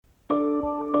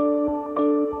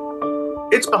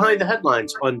It's Behind the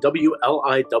Headlines on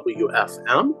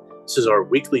WLIWFM. This is our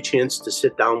weekly chance to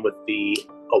sit down with the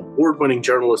award-winning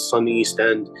journalists on the East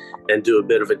End and do a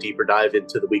bit of a deeper dive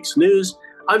into the week's news.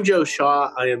 I'm Joe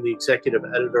Shaw. I am the executive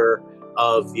editor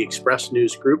of the Express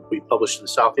News Group. We publish the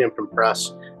Southampton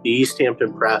Press, the East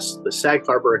Hampton Press, the Sag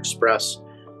Harbor Express,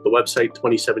 the website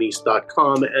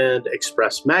 27east.com, and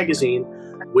Express Magazine.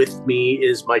 With me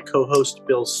is my co-host,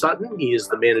 Bill Sutton. He is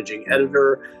the managing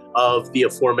editor of the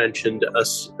aforementioned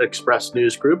Express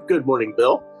News Group. Good morning,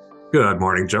 Bill. Good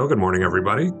morning, Joe. Good morning,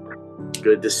 everybody.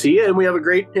 Good to see you. And we have a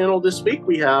great panel this week.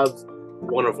 We have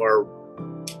one of our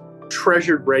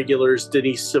treasured regulars,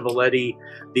 Denise Civiletti,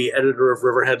 the editor of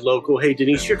Riverhead Local. Hey,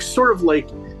 Denise, you're sort of like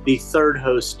the third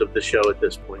host of the show at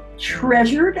this point.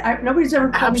 Treasured? Nobody's ever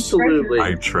called Absolutely. me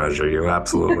I treasure you.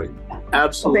 Absolutely.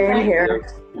 Absolutely. Same here.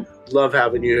 Love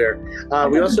having you here.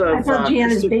 We also have... I thought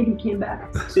Gianna's baby came back.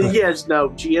 Yes, no,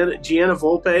 Gianna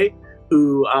Volpe,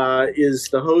 who is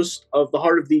the host of The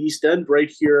Heart of the East End right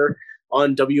here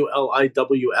on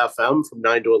WLIW-FM from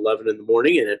 9 to 11 in the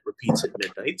morning, and it repeats at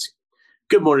midnight.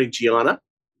 Good morning, Gianna.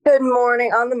 Good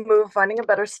morning. On the move, finding a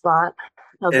better spot.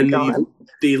 How's it going?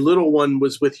 The little one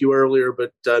was with you earlier,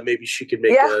 but maybe she could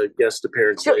make a guest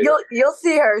appearance later. You'll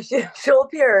see her. She'll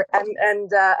appear, and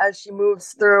as she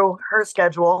moves through her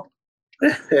schedule.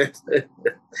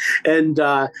 And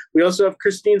we also have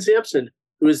Christine Sampson,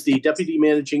 who is the deputy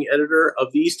managing editor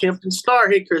of the East Hampton Star.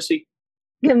 Hey, Chrissy.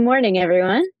 Good morning,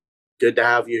 everyone. Good to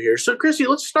have you here. So, Chrissy,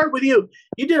 let's start with you.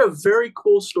 You did a very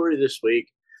cool story this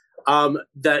week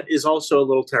that is also a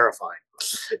little terrifying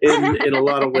in a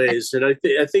lot of ways. And I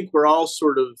think we're all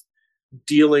sort of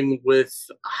dealing with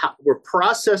we're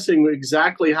processing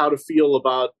exactly how to feel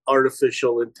about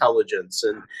artificial intelligence.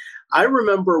 And I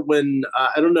remember when,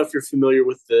 I don't know if you're familiar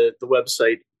with the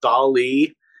website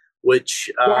DALL-E, which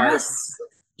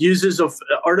uses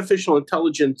artificial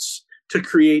intelligence to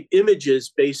create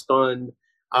images based on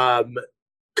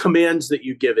commands that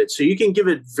you give it. So you can give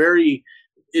it very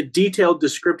detailed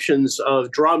descriptions of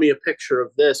draw me a picture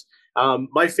of this.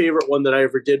 My favorite one that I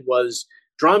ever did was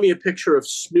draw me a picture of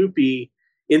Snoopy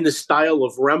in the style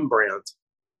of Rembrandt.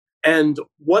 And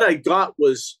what I got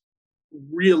was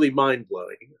really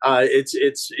mind-blowing.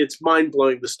 It's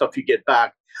mind-blowing, the stuff you get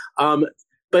back.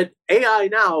 But AI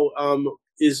now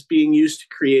is being used to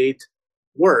create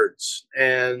words,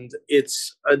 and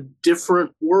it's a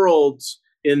different world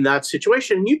in that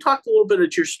situation. And you talked a little bit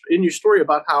in your story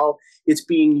about how it's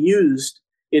being used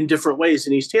in different ways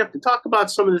in East Hampton. Talk about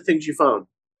some of the things you found.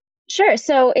 Sure.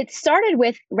 So it started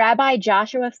with Rabbi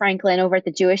Joshua Franklin over at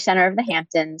the Jewish Center of the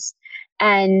Hamptons.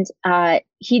 And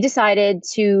he decided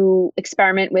to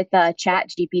experiment with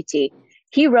ChatGPT.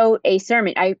 He wrote a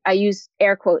sermon. I use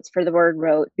air quotes for the word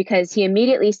wrote because he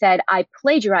immediately said, I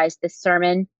plagiarized this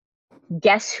sermon.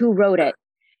 Guess who wrote it?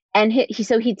 And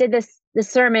he did this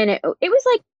sermon. It was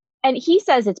like, and he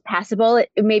says it's passable. It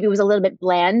maybe was a little bit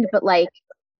bland, but like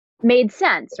made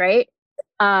sense, right?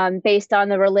 Based on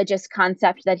the religious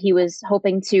concept that he was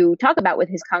hoping to talk about with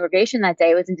his congregation that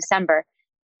day. It was in December.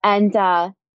 And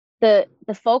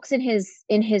the folks in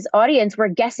his audience were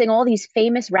guessing all these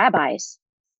famous rabbis,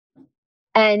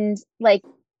 and like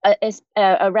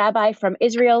a rabbi from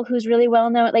Israel who's really well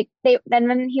known. Like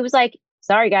then he was like,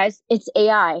 "Sorry guys, it's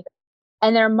AI,"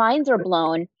 and their minds are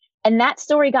blown. And that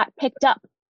story got picked up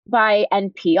by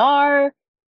NPR,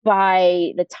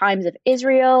 by the Times of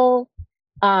Israel,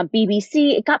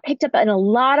 BBC. It got picked up in a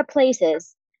lot of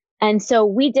places, and so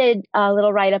we did a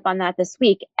little write up on that this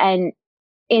week. And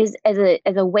is as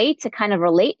a way to kind of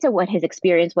relate to what his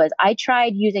experience was, I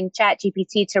tried using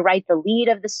ChatGPT to write the lead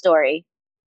of the story,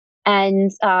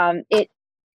 and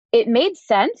it made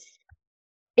sense.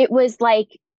 It was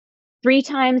like 3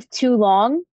 times too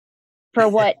long for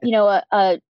what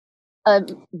a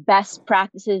best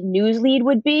practices news lead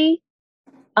would be.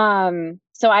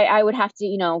 So I would have to,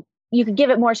 you could give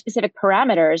it more specific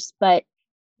parameters, but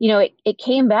it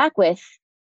came back with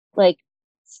like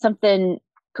something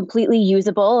completely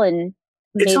usable and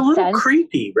it's made a little sense.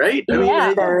 Creepy, right?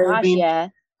 Yeah.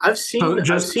 I've seen. So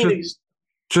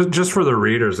just for the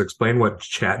readers, explain what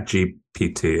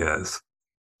ChatGPT is.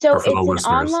 So it's an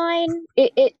online.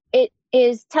 It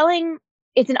is telling.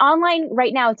 It's an online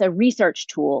right now. It's a research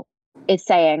tool. It's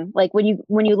saying like when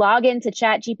you log into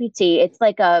ChatGPT, it's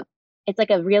like a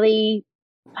really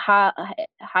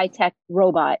high tech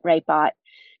robot, right? Bot.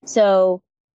 So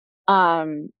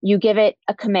you give it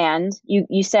a command.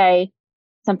 You say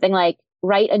something like,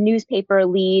 write a newspaper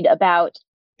lead about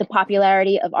the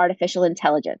popularity of artificial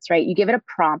intelligence, right? You give it a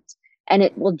prompt and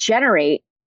it will generate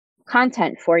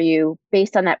content for you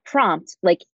based on that prompt,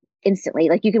 like instantly.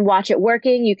 Like you can watch it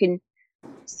working. You can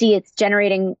see it's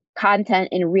generating content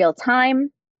in real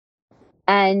time,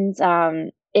 and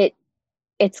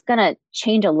it's gonna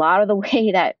change a lot of the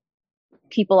way that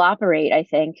people operate, I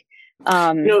think.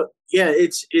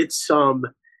 It's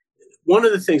one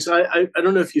of the things I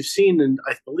don't know if you've seen, and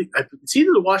I believe it's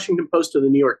either the Washington Post or the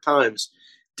New York Times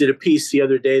did a piece the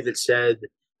other day that said,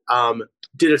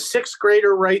 did a sixth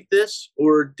grader write this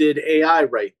or did AI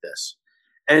write this?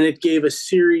 And it gave a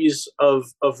series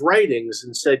of writings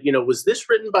and said, was this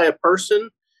written by a person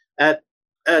at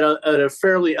a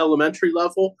fairly elementary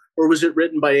level, or was it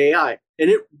written by AI? And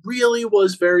it really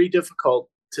was very difficult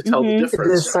to tell the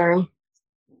difference.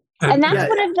 And that's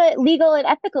one of the legal and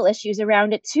ethical issues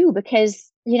around it too,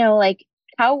 because,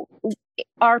 how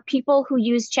are people who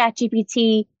use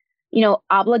ChatGPT,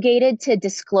 obligated to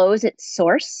disclose its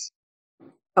source?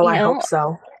 I hope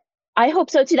so. I hope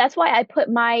so too. That's why I put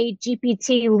my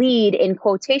GPT lead in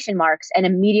quotation marks and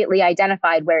immediately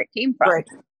identified where it came from. Right.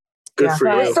 Good for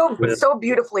you. So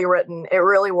beautifully written. It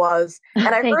really was. And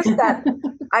I heard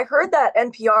that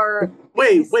NPR.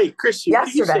 Wait, Chris, what are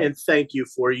you yesterday. saying thank you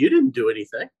for? You didn't do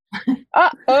anything. No,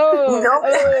 but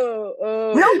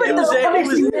It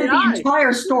was the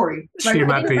entire story. She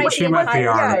might be the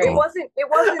article. It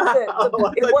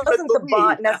wasn't the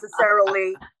bot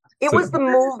necessarily. It was the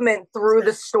movement through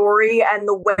the story and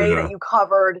the way that you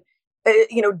covered,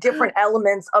 different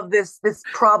elements of this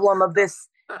problem, of this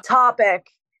topic.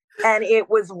 And it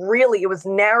was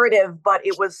narrative, but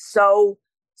it was so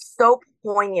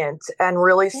poignant and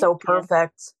really so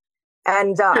perfect.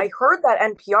 And I heard that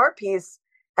NPR piece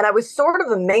and I was sort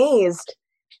of amazed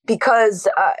because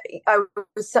I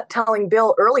was telling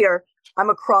Bill earlier, I'm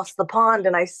across the pond.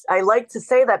 And I like to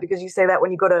say that because you say that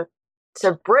when you go to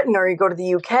Britain or you go to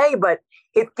the UK, but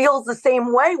it feels the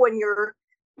same way when you're,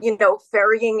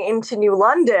 ferrying into New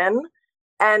London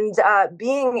and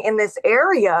being in this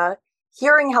area,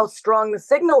 hearing how strong the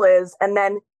signal is, and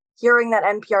then hearing that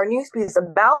NPR news piece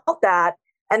about that.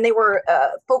 And they were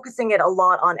focusing it a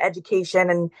lot on education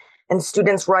and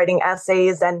students writing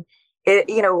essays. And,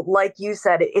 like you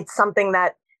said, it's something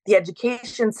that the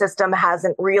education system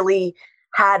hasn't really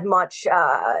had much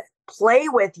play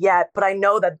with yet. But I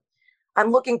know that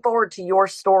I'm looking forward to your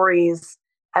stories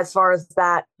as far as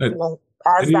that,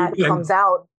 comes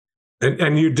out.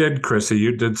 And you did, Chrissy,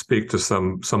 you did speak to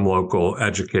some local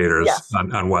educators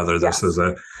on whether this is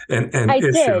an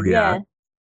issue yet.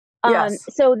 Yes.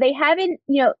 So they haven't,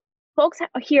 folks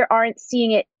here aren't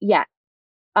seeing it yet.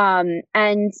 And,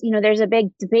 there's a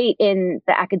big debate in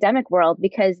the academic world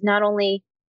because not only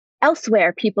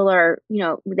elsewhere people are,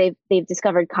 they've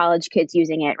discovered college kids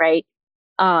using it, right,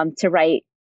 to write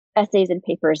essays and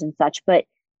papers and such. But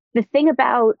the thing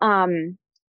about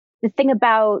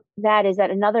that is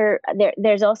that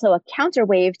there's also a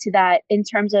counterwave to that in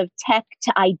terms of tech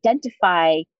to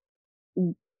identify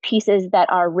pieces that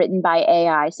are written by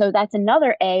AI. So that's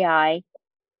another AI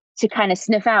to kind of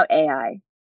sniff out AI.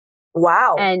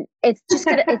 Wow. And it's just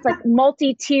it's like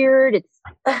multi-tiered. It's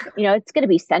it's going to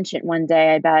be sentient one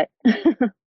day, I bet.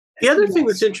 The other thing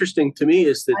that's interesting to me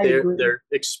is that they're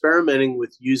experimenting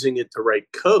with using it to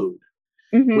write code,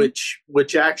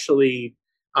 which actually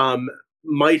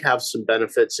might have some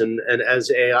benefits. And as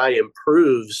AI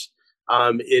improves,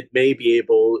 it may be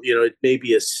able, it may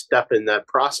be a step in that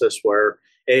process where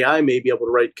AI may be able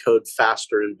to write code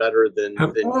faster and better than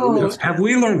humans. Have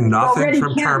we learned nothing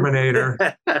from Terminator?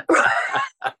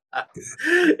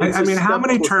 I mean, how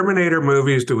many Terminator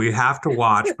movies do we have to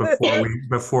watch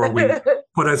before we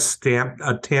put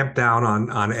a tamp down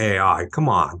on AI? Come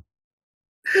on.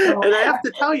 And I have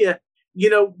to tell you,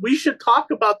 we should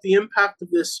talk about the impact of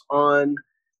this on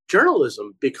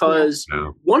journalism because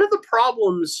one of the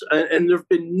problems, and there have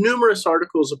been numerous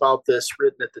articles about this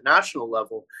written at the national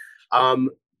level,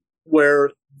 where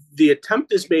the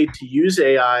attempt is made to use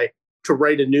AI to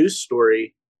write a news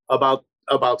story about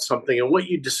something. And what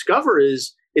you discover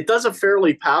is it does a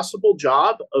fairly passable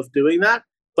job of doing that,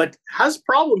 but has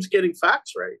problems getting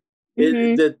facts right.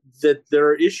 That there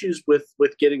are issues with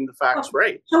getting the facts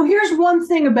right. So here's one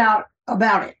thing about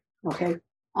it. Okay.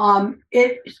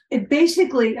 It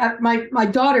basically, my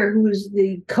daughter, who's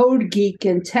the code geek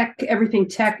and everything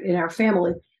tech in our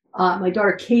family, my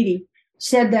daughter Katie,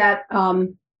 said that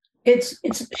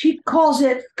she calls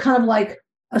it kind of like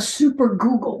a super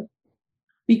Google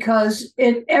because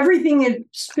everything it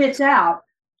spits out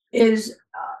is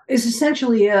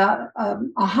essentially a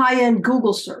high-end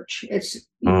Google search. It's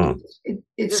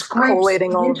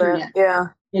collating all of it,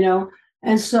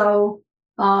 and so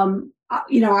I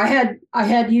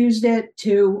had used it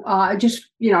to just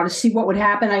to see what would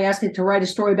happen. I asked it to write a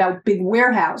story about big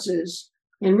warehouses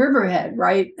in Riverhead,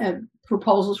 right? And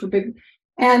proposals for big.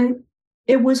 And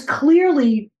it was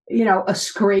clearly, a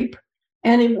scrape.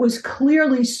 And it was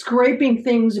clearly scraping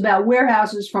things about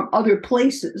warehouses from other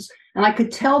places. And I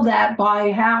could tell that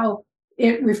by how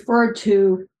it referred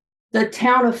to the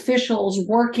town officials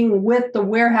working with the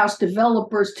warehouse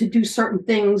developers to do certain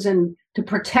things and to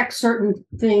protect certain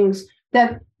things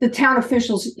that the town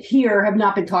officials here have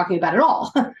not been talking about at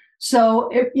all. So,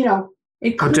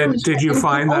 it clearly did you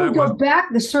find that it goes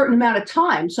back a certain amount of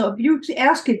time? So if you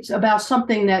ask it about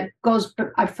something that goes,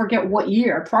 I forget what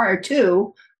year prior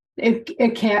to,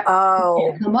 it can't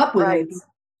come up with it.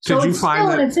 So did you it's find still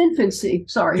that in its infancy?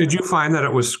 Sorry. Did you find that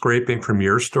it was scraping from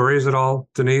your stories at all,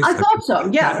 Denise? I thought so.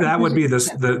 Yeah, that would be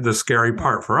the scary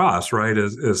part for us, right?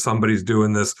 Is somebody's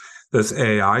doing this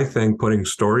AI thing, putting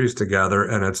stories together,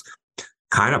 and it's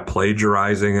kind of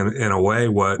plagiarizing in a way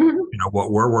what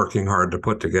what we're working hard to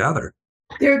put together.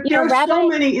 There are so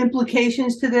many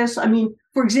implications to this. I mean,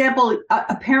 for example,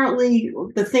 apparently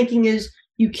the thinking is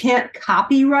you can't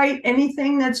copyright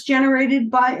anything that's generated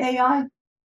by AI.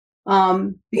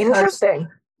 Interesting.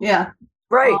 Yeah.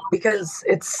 Right, because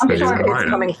it's coming from.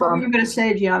 What were you going to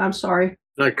say, Gian? I'm sorry.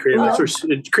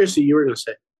 Chrissy, you were going to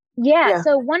say. Yeah.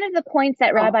 So one of the points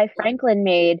that Rabbi Franklin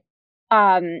made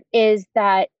is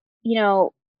that,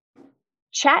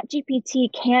 ChatGPT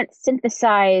can't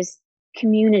synthesize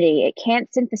community. It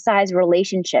can't synthesize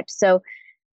relationships. So,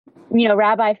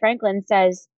 Rabbi Franklin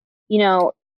says,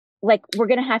 like we're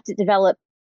going to have to develop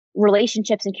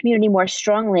relationships and community more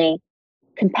strongly.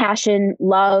 Compassion,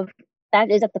 love,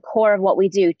 that is at the core of what we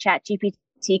do.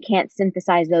 ChatGPT can't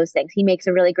synthesize those things. He makes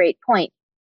a really great point.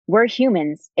 We're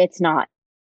humans. It's not.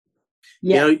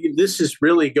 Yeah. This is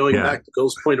really going back to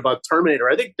Bill's point about Terminator.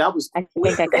 I think that was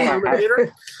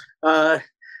Terminator.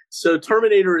 So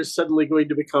Terminator is suddenly going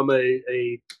to become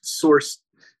a source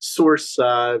for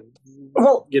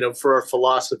our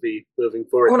philosophy moving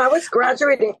forward. When I was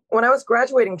graduating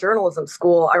journalism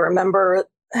school, I remember,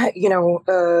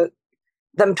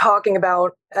 them talking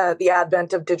about the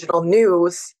advent of digital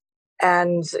news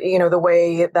and, the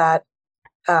way that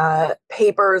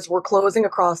papers were closing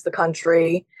across the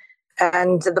country.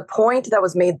 And the point that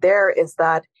was made there is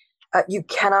that you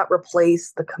cannot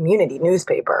replace the community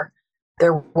newspaper.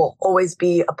 There will always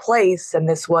be a place, and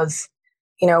this was,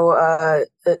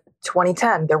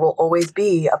 2010, there will always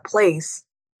be a place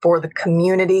for the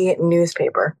community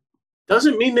newspaper.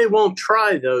 Doesn't mean they won't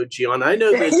try, though, Gian. I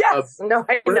know that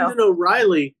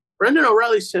Brendan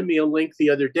O'Reilly sent me a link the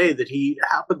other day that he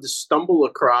happened to stumble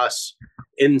across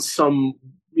in some,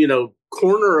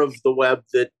 corner of the web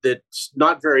that's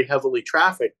not very heavily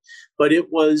trafficked, but it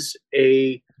was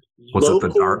a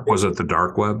Was it the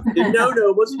dark web? No,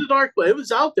 it wasn't the dark web. It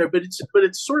was out there, but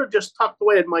it's sort of just tucked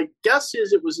away. And my guess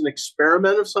is it was an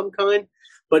experiment of some kind,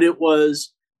 but it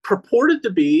was purported to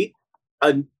be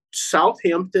a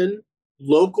Southampton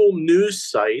local news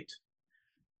site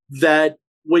that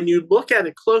when you look at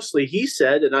it closely, he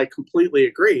said, and I completely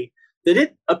agree, that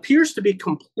it appears to be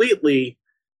completely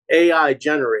AI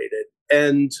generated.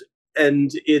 And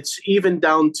it's even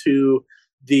down to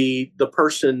the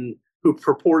person who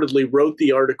purportedly wrote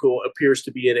the article appears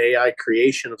to be an AI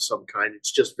creation of some kind.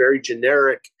 It's just very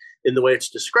generic in the way it's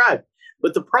described.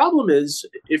 But the problem is,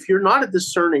 if you're not a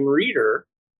discerning reader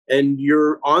and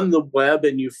you're on the web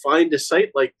and you find a site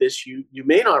like this, you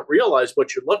may not realize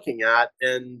what you're looking at.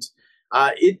 And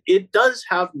it does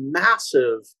have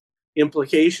massive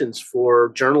implications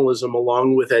for journalism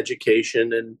along with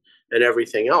education and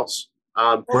everything else.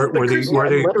 Were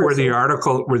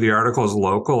the articles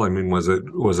local? I mean, was it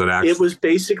actually? It was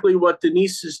basically what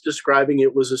Denise is describing.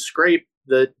 It was a scrape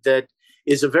that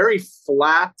is a very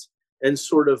flat and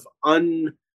sort of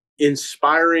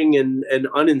uninspiring and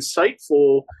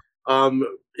uninsightful.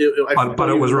 But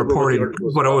it was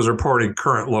reporting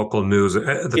current local news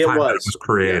at the time that it was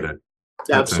created.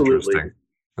 Yeah. Absolutely,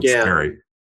 that's scary.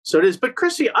 So it is. But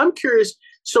Chrissy, I'm curious.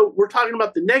 So we're talking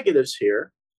about the negatives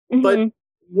here, but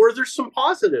were there some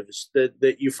positives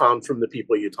that you found from the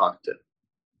people you talked to?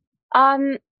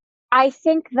 I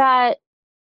think that,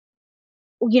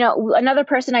 another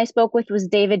person I spoke with was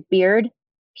David Beard.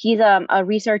 He's a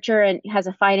researcher and has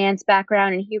a finance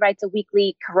background, and he writes a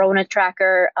weekly Corona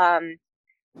tracker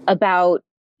about,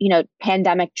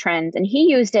 pandemic trends. And he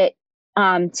used it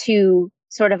to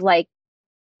sort of like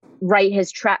write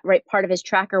part of his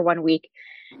tracker one week.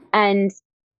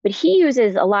 But he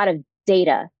uses a lot of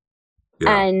data.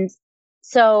 Yeah. And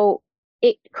so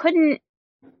it couldn't,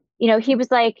 he was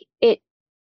like,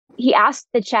 he asked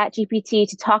the ChatGPT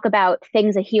to talk about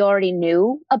things that he already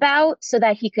knew about so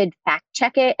that he could fact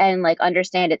check it and like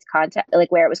understand its content,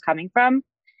 like where it was coming from.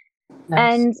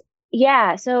 Nice. And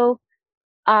yeah, so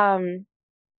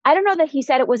I don't know that he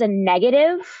said it was a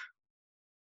negative.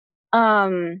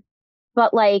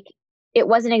 But like, it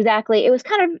wasn't exactly, it was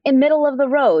kind of in middle of the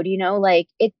road, you know, like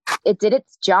it did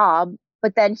its job,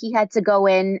 but then he had to go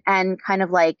in and kind of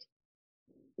like,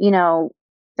 you know,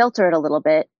 filter it a little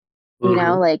bit, you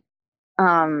know, like,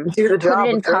 do the job put it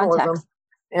in of journalism. context,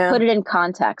 put it in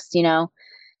context, you know,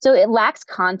 so it lacks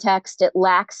context. It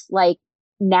lacks like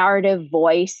narrative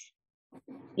voice,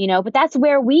 you know, but that's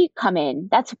where we come in.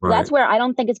 That's where I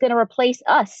don't think it's going to replace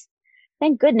us.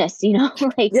 Thank goodness, you know,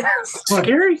 like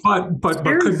scary, but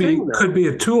could be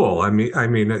a tool. I mean,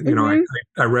 you know,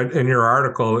 I read in your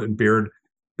article, and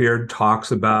Beard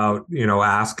talks about, you know,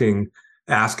 asking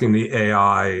the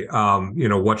AI, you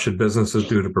know, what should businesses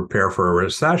do to prepare for a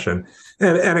recession,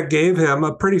 and it gave him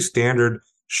a pretty standard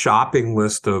shopping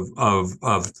list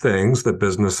of things that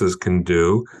businesses can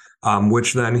do,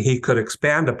 which then he could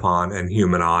expand upon and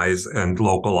humanize and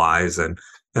localize and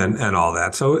all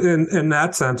that. So in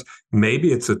that sense,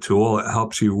 maybe it's a tool that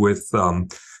helps you with,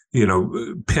 you know,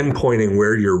 pinpointing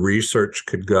where your research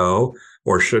could go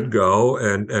or should go,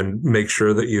 and make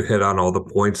sure that you hit on all the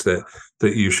points that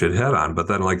you should hit on. But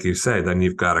then, like you say, then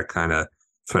you've got to kind of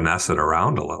finesse it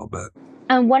around a little bit.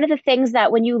 And one of the things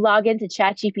that when you log into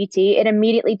ChatGPT, it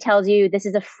immediately tells you this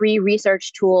is a free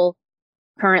research tool.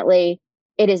 Currently,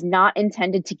 it is not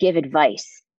intended to give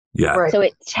advice. Yeah. Right. So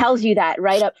it tells you that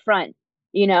right up front.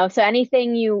 You know, so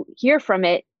anything you hear from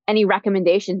it, any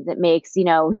recommendations it makes, you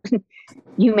know,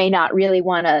 you may not really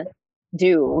want to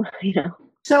do, you know.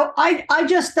 So I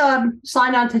just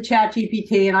signed on to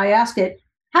ChatGPT and I asked it,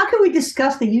 how can we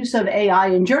discuss the use of AI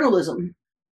in journalism?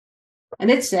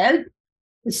 And it said,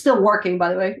 it's still working,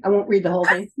 by the way. I won't read the whole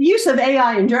thing. The use of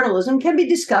AI in journalism can be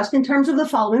discussed in terms of the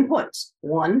following points.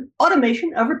 1,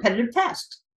 automation of repetitive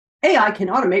tasks. AI can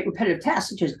automate repetitive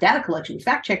tasks such as data collection,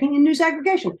 fact-checking, and news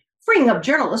aggregation, freeing up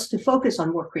journalists to focus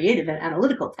on more creative and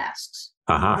analytical tasks.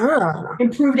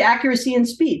 Improved accuracy and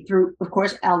speed through, of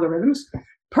course, algorithms.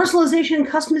 Personalization and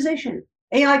customization.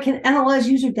 AI can analyze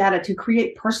user data to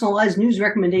create personalized news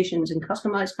recommendations and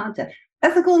customized content.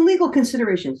 Ethical and legal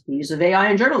considerations. The use of AI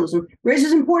in journalism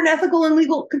raises important ethical and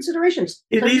legal considerations.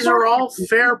 These are all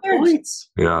fair points.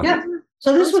 Yeah.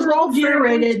 So this was all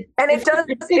generated, and it does.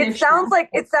 It sounds like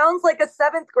a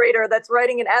 7th grader that's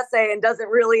writing an essay and doesn't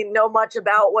really know much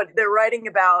about what they're writing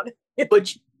about.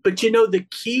 But you know, the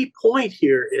key point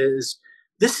here is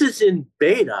this is in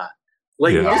beta.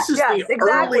 Like this is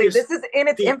earliest. This is in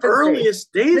its infancy.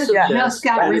 Earliest days of this,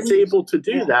 and it's able to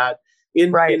do that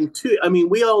in two. I mean,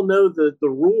 we all know the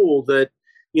rule that,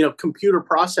 you know, computer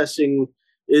processing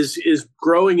is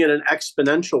growing at an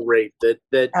exponential rate, that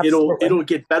it'll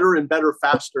get better and better,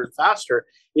 faster and faster.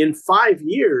 In 5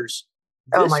 years,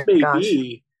 this may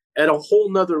be at a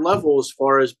whole nother level as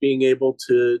far as being able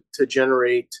to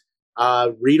generate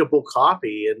readable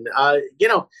copy. And you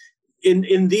know,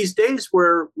 in these days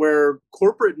where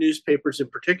corporate newspapers in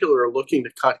particular are looking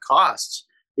to cut costs,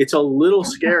 it's a little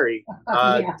scary.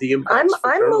 The impact.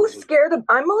 I'm most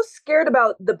scared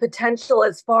about the potential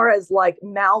as far as like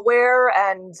malware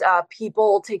and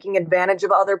people taking advantage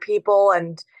of other people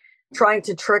and trying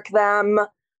to trick them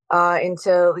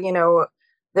into, you know,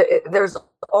 there's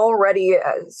already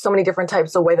so many different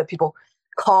types of way that people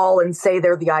call and say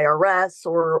they're the IRS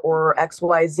or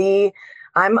XYZ.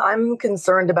 I'm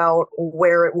concerned about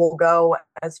where it will go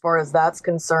as far as that's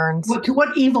concerned. To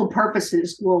what evil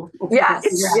purposes will yes.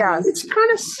 It's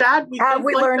kind of sad. Have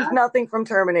we learned nothing from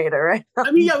Terminator, right?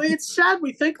 I mean, it's sad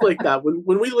we think like that. When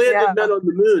we landed men on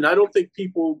the moon, I don't think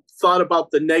people thought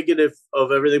about the negative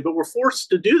of everything, but we're forced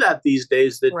to do that these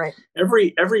days. That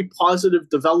every positive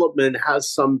development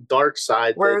has some dark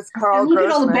side. Where's Carl? Look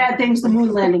at all the bad things the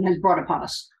moon landing has brought upon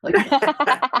us. Like,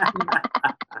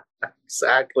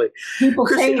 exactly. People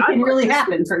saying it can really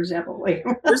happen, for example.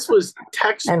 This was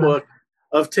textbook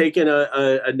of taking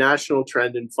a national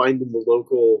trend and finding the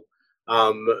local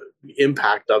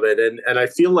impact of it. And I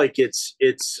feel like it's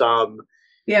going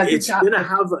to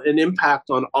have an impact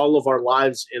on all of our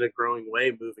lives in a growing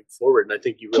way moving forward. And I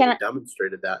think you really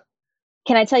demonstrated that.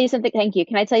 Can I tell you something? Thank you.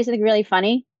 Can I tell you something really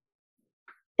funny?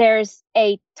 There's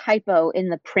a typo in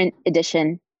the print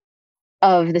edition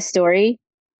of the story,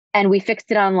 and we fixed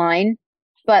it online,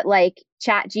 but like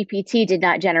ChatGPT did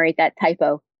not generate that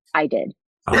typo. I did.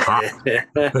 Speaking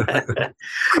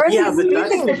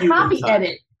of copy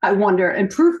edit, I wonder, and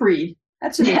proofread.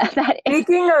 That's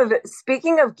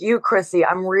Speaking of you, Chrissy,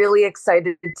 I'm really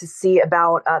excited to see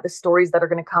about the stories that are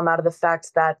going to come out of the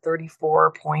fact that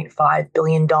 $34.5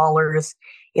 billion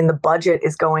in the budget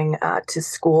is going to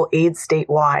school aid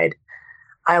statewide.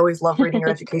 I always love reading your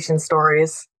education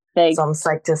stories. Thanks. So I'm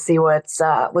psyched to see what's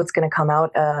going to come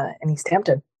out in East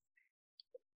Hampton.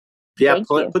 Yeah, Thank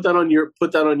you. put that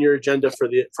on your agenda for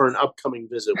an upcoming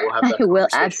visit. We'll have that. I will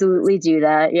absolutely do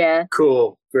that. Yeah.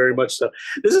 Cool. Very much so.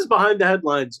 This is Behind the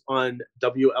Headlines on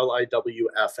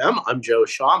WLIW-FM. I'm Joe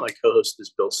Shaw. My co-host is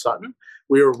Bill Sutton.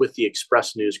 We are with the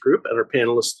Express News Group, and our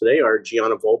panelists today are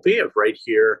Gianna Volpe of right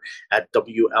here at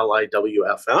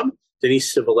WLIW-FM,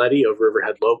 Denise Civiletti of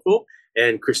Riverhead Local,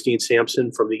 and Christine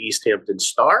Sampson from the East Hampton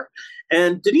Star.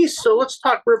 And Denise, so let's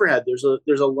talk Riverhead. There's a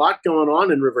lot going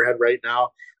on in Riverhead right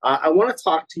now. I want to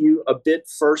talk to you a bit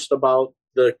first about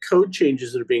the code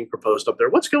changes that are being proposed up there.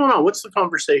 What's going on? What's the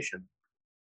conversation?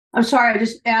 I'm sorry, I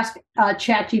just asked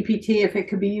ChatGPT if it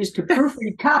could be used to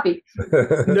proofread copy.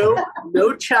 No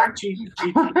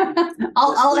ChatGPT.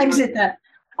 I'll exit that.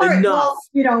 All right, enough.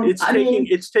 Well,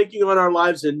 it's taking on our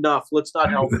lives enough. Let's not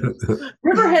help it.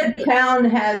 Riverhead Town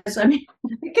has,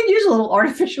 it could use a little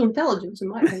artificial intelligence, in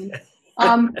my opinion.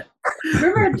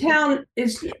 Riverhead Town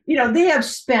is, they have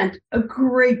spent a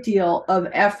great deal of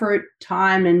effort,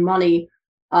 time, and money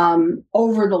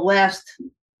over the last,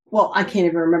 I can't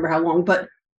even remember how long, but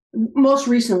most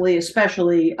recently,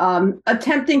 especially,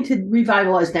 attempting to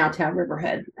revitalize downtown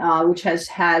Riverhead, which has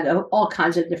had all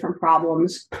kinds of different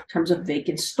problems in terms of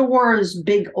vacant stores,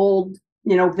 big old,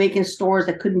 vacant stores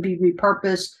that couldn't be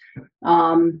repurposed,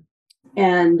 and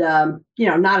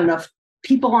not enough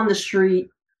people on the street,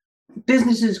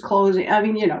 businesses closing.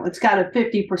 It's got a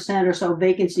 50% or so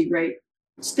vacancy rate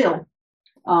still.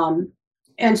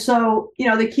 And so,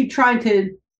 they keep trying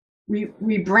to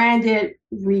rebrand it,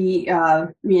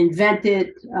 reinvent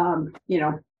it,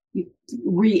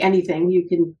 anything, you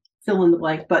can fill in the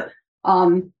blank. But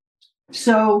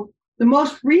so the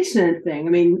most recent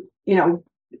thing,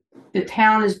 the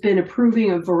town has been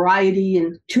approving a variety,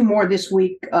 and 2 more this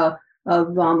week, of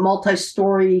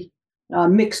multi-story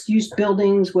mixed-use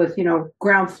buildings with,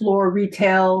 ground floor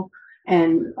retail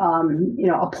and,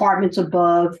 apartments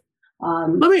above.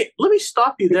 Let me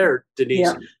stop you there,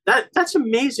 Denise. Yeah. That's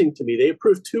amazing to me. They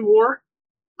approved 2 more.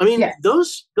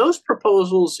 Those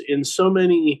proposals in so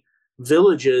many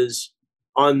villages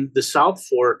on the South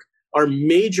Fork are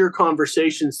major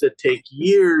conversations that take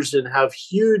years and have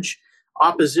huge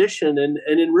opposition. And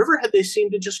in Riverhead, they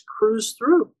seem to just cruise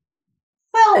through.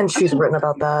 Well, and she's written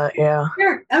about that. Yeah.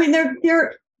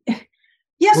 They're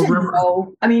yes and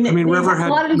no. Riverhead,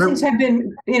 a lot of these things have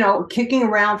been, kicking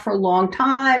around for a long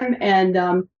time, and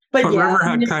but yeah,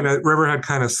 Riverhead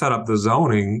kind of set up the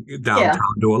zoning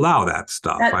downtown to allow that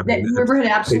stuff. Riverhead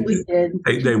absolutely did.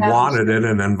 They wanted it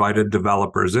and invited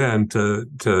developers in to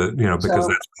because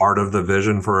that's part of the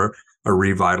vision for a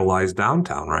revitalized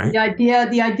downtown, right?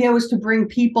 The idea was to bring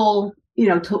people,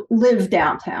 to live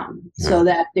downtown, so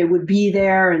that they would be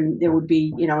there and there would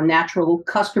be, a natural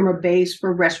customer base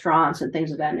for restaurants and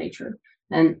things of that nature.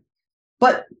 And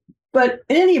but in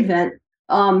any event,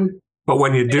 but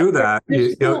when you do that,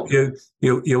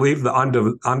 you leave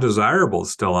the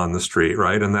undesirables still on the street,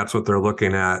 right? And that's what they're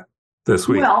looking at this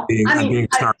week. Well, being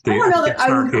snarky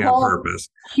on purpose.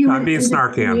 I'm being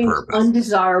snarky on purpose.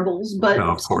 Undesirables, but no,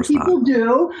 of course people not.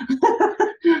 do.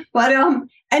 But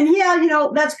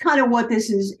that's kind of what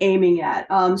this is aiming at.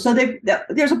 So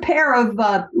there's a pair of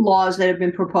laws that have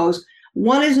been proposed.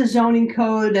 One is a zoning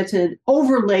code that's an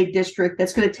overlay district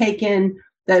that's going to take in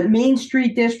the Main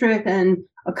Street district and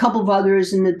a couple of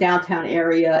others in the downtown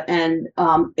area, and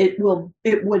it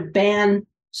would ban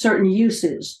certain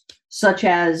uses such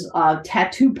as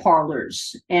tattoo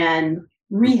parlors and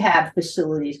rehab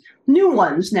facilities. New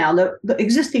ones now, the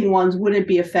existing ones wouldn't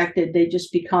be affected. They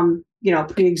just become,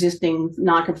 pre-existing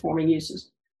non-conforming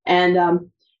uses. And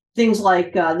things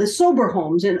like the sober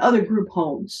homes and other group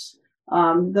homes,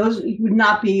 those would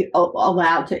not be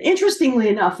allowed to. Interestingly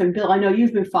enough, and Bill, I know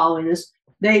you've been following this,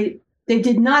 they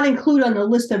did not include on the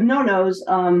list of no-nos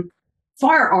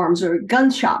firearms or gun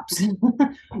shops,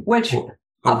 which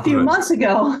a few months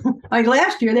ago, like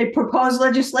last year, they proposed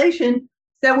legislation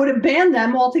that would have banned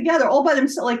them altogether, all by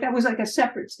themselves. Like that was like a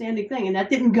separate standing thing, and that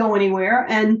didn't go anywhere.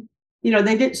 And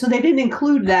they didn't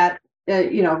include that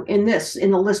in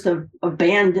the list of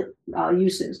banned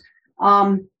uses.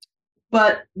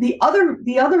 But the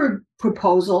other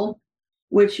proposal,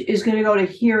 which is going to go to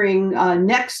hearing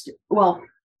next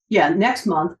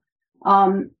month,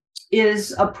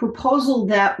 is a proposal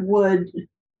that would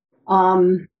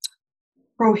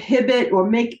prohibit or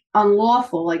make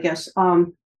unlawful, I guess,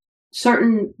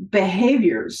 certain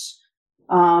behaviors.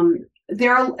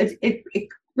 It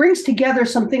brings together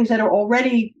some things that are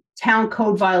already town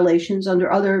code violations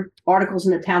under other articles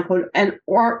in the town code and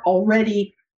are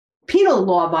already penal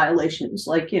law violations,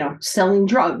 like selling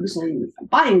drugs and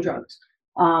buying drugs.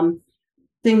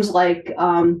 Things like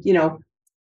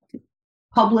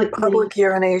public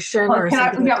urination or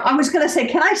something. I was going to say,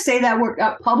 can I say that word?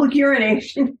 Public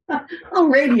urination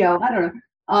on radio? I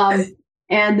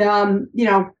don't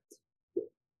know.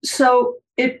 So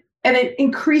it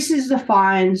increases the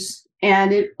fines,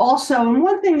 and it also, and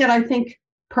one thing that I think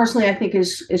personally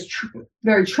is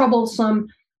very troublesome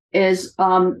is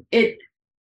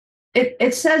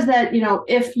it says that,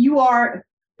 if you are,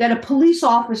 that a police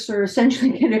officer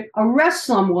essentially can arrest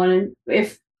someone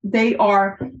if they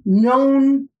are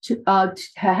known to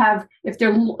have, if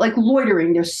they're like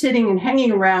loitering, they're sitting and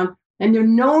hanging around, and they're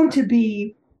known to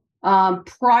be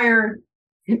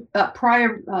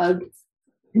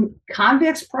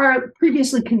convicts,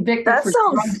 previously convicted. That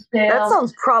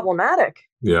sounds problematic.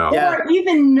 Yeah. Or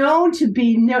even known to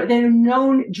be they're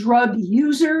known drug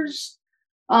users.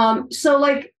 So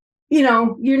like,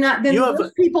 you're not, then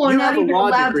those people are not even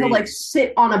allowed to like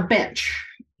sit on a bench.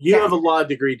 You have a law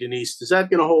degree, Denise. Is that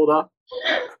going to hold up?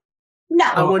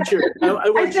 No.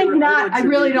 I think not. I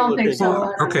really don't think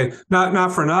so. Okay.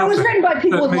 Not for nothing. It was written by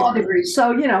people with law degrees.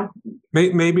 So,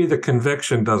 Maybe the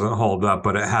conviction doesn't hold up,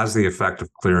 but it has the effect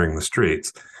of clearing the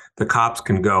streets. The cops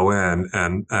can go in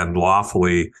and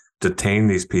lawfully detain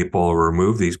these people or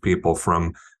remove these people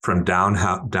from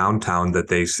downtown that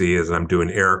they see, as I'm doing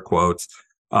air quotes,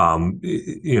 drug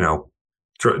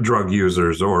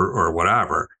users or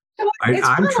whatever.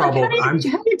 I'm troubled. How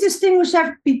do you distinguish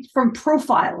that from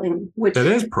profiling? Which it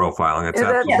is profiling. It's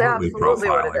absolutely profiling.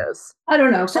 What it is. I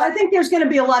don't know. So I think there's going to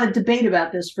be a lot of debate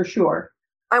about this for sure.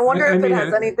 I wonder if it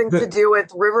has anything to do with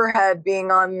Riverhead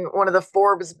being on one of the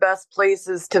Forbes best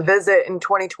places to visit in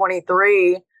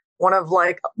 2023. One of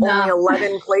only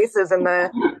 11 places in the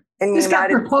United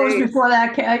States. Before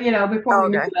that, before we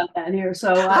knew about that here.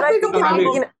 So how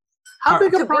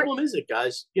big a problem is it,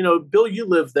 guys? Bill, you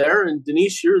live there, and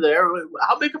Denise, you're there.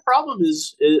 How big a problem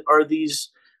are these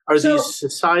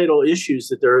societal issues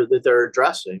that they're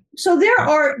addressing? So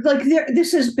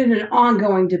this has been an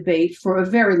ongoing debate for a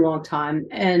very long time,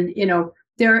 and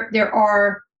there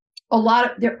are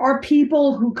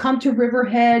people who come to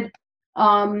Riverhead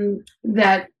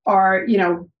that are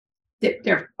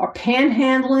they're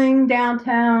panhandling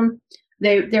downtown.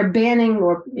 They're banning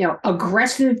or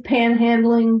aggressive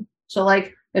panhandling. So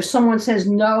like if someone says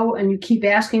no and you keep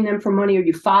asking them for money, or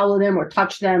you follow them or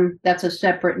touch them, that's a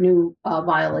separate new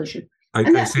violation.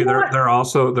 I see they're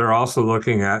also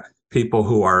looking at people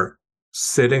who are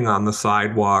sitting on the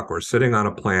sidewalk or sitting on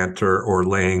a planter or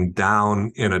laying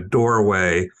down in a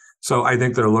doorway. So I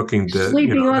think they're looking to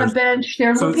sleeping on a bench.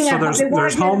 They're looking at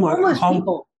there's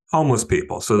homeless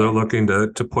people. So they're looking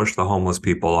to push the homeless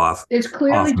people off. It's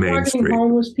clearly targeting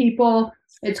homeless people.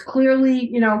 It's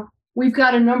clearly, we've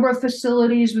got a number of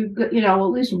facilities. We've got, at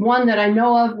least one that I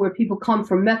know of where people come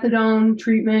for methadone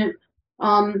treatment.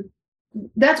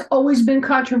 That's always been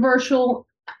controversial.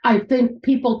 I think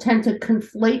people tend to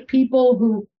conflate people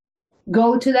who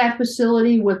go to that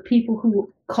facility with people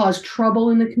who cause trouble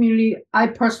in the community. I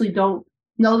personally don't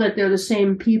know that they're the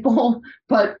same people,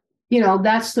 but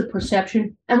that's the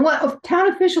perception. And what town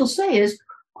officials say is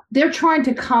they're trying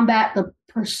to combat the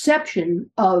perception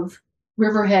of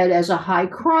Riverhead as a high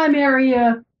crime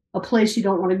area, a place you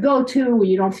don't want to go to, where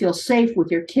you don't feel safe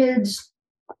with your kids.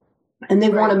 And they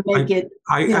want to make it,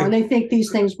 and they think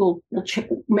these things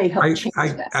may help change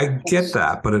that. I get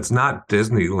that, but it's not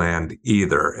Disneyland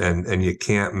either, and you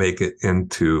can't make it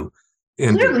into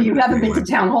clearly, you haven't been to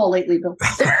town hall lately, Bill.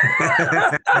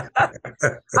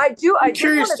 I'm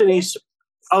curious, Denise.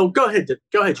 Oh, go ahead,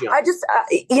 John. I just,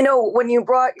 when you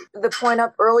brought the point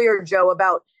up earlier, Joe,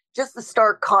 about just the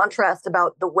stark contrast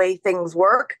about the way things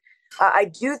work, I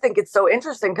do think it's so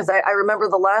interesting because I remember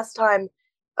the last time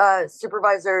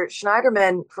Supervisor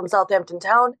Schneiderman from Southampton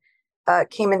Town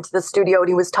came into the studio, and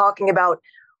he was talking about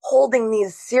holding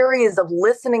these series of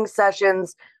listening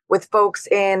sessions with folks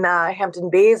in Hampton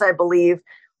Bays, I believe,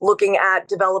 looking at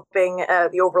developing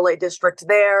the overlay district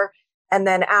there. And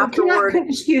then afterward...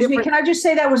 Excuse me, can I just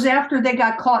say that was after they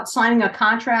got caught signing a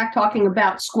contract talking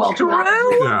about squelching out?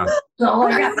 Yeah. So,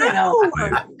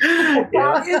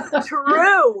 That is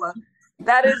true.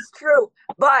 That is true.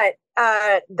 But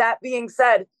that being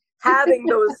said, having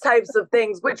those types of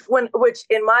things, which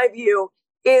in my view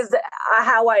is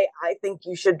how I think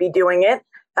you should be doing it,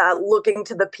 looking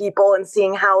to the people and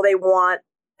seeing how they want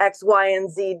X, Y,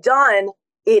 and Z done.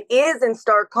 It is in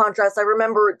stark contrast. I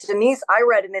remember, Denise, I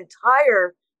read an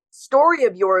entire story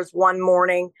of yours one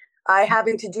morning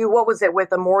having to do, what was it,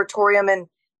 with a moratorium in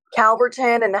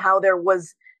Calverton and how there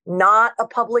was not a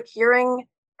public hearing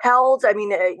held. I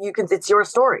mean, it's your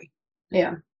story.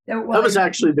 Yeah. That was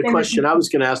actually the question I was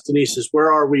going to ask Denise is,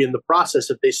 where are we in the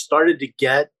process? If they started to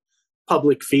get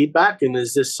public feedback, and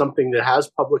is this something that has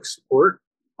public support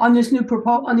on this new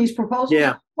on these proposals?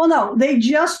 Yeah. Well, no, they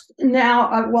just now.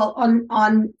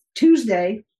 On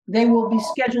Tuesday they will be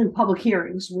scheduling public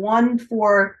hearings. One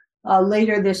for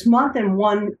later this month, and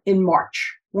one in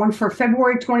March. One for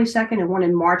February 22nd, and one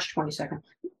in March 22nd.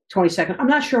 I'm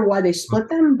not sure why they split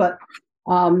them, but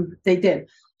they did.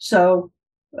 So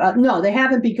no, they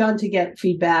haven't begun to get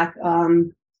feedback.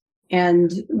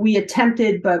 And we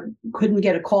attempted, but couldn't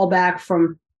get a call back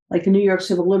from like the New York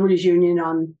Civil Liberties Union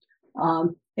on.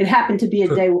 It happened to be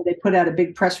a day where they put out a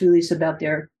big press release about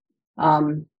their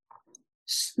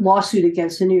lawsuit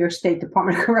against the New York State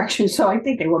Department of Corrections. So I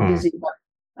think they were busy. But,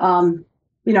 I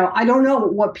don't know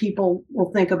what people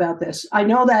will think about this. I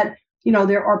know that,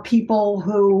 there are people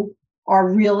who are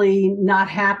really not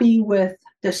happy with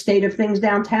the state of things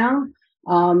downtown.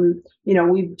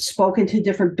 We've spoken to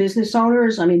different business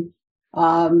owners. I mean,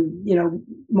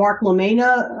 Mark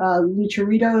Lamena,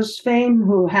 Lucharitos fame,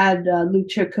 who had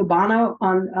Lucha Cubano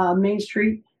on Main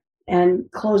Street and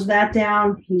closed that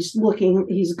down. He's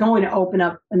going to open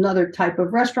up another type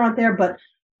of restaurant there, but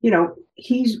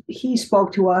he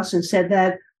spoke to us and said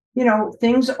that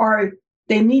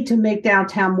they need to make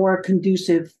downtown more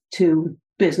conducive to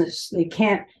business.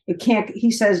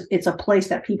 He says it's a place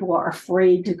that people are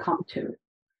afraid to come to.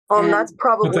 And that's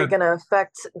probably going to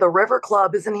affect the River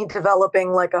Club. Isn't he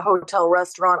developing like a hotel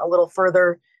restaurant a little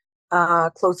further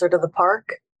closer to the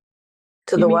park,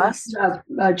 to the west?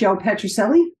 Joe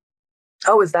Petroselli?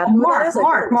 Oh, is that who that is?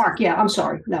 Mark. Yeah, I'm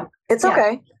sorry. No, it's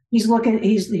okay. He's looking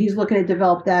to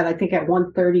develop that. I think at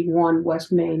 131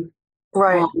 West Main.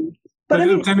 Right.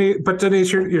 But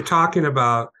Denise, you're talking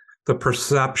about the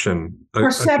perception.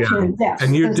 Perception, yes.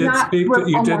 And you did speak.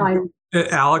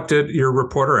 Your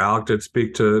reporter Alec did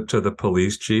speak to the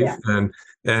police chief,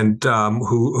 and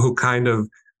who kind of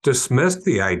dismissed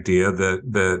the idea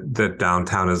that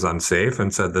downtown is unsafe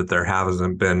and said that there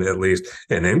hasn't been at least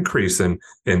an increase in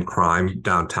crime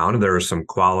downtown. There are some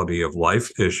quality of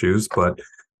life issues, but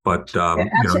the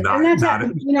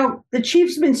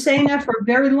chief's been saying that for a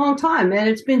very long time, and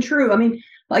it's been true. I mean,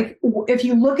 like if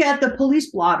you look at the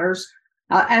police blotters,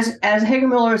 as Hager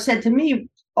Miller said to me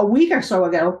a week or so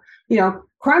ago,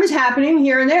 crime is happening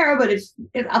here and there, but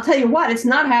I'll tell you what, it's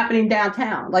not happening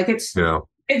downtown. Like it's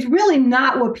really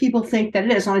not what people think that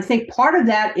it is. And I think part of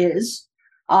that is,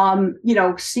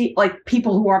 like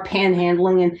people who are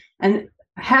panhandling and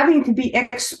having to be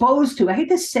exposed to, I hate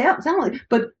to sound like,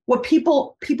 but what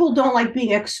people don't like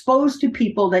being exposed to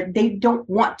people that they don't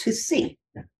want to see.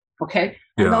 Okay.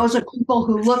 And those are people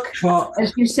who look,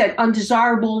 as you said,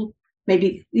 undesirable,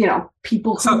 maybe,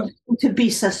 people who to be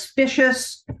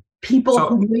suspicious, people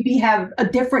who maybe have a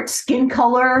different skin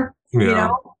color,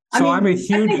 I'm a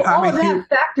huge that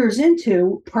factors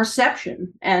into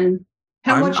perception and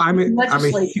how much I'm a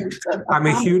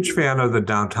huge fan of the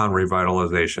downtown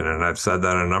revitalization, and I've said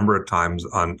that a number of times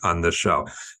on this show.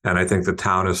 And I think the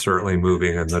town is certainly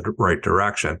moving in the right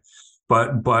direction.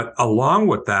 But along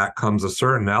with that comes a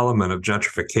certain element of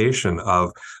gentrification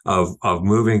of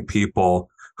moving people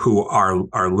who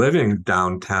are living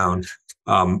downtown,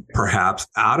 perhaps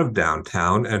out of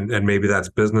downtown, and maybe that's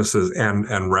businesses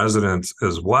and residents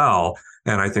as well.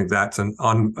 And I think that's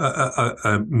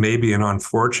maybe an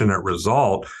unfortunate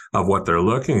result of what they're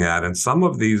looking at. And some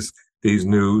of these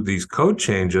code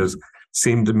changes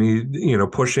seem to me,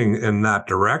 pushing in that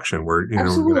direction where,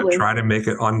 we're going to try to make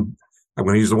it I'm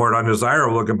going to use the word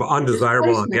undesirable, but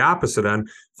undesirable on the opposite end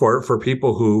for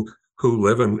people who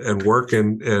live and work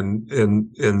in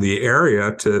the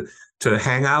area to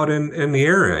hang out in the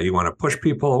area. You want to push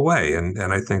people away. And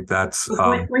I think that's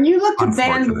when you look to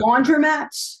ban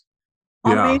laundromats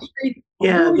on Main Street,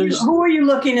 who are you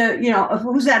looking at?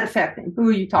 Who's that affecting? Who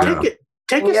are you talking about?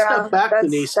 Take a step back,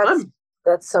 Denise.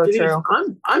 That's so Denise, true.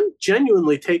 I'm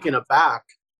genuinely taken aback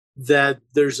that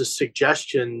there's a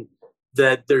suggestion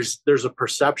that there's a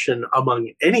perception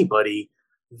among anybody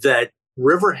that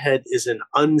Riverhead is an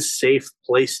unsafe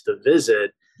place to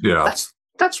visit. Yeah,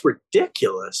 that's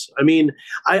ridiculous. I mean,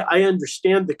 I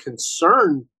understand the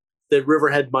concern that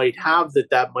Riverhead might have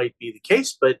that might be the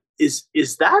case, but is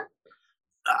that?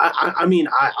 I mean,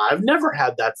 I've never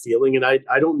had that feeling, and I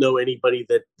don't know anybody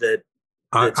that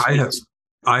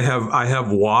I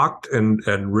have walked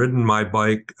and ridden my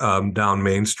bike down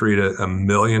Main Street a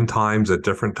million times at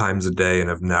different times of day and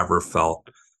have never felt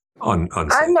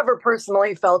unsafe. I've never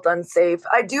personally felt unsafe.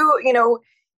 I do,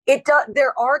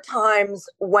 there are times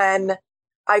when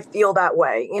I feel that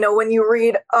way. When you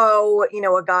read, a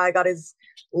guy got his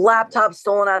laptop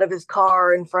stolen out of his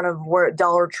car in front of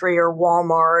Dollar Tree or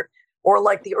Walmart, or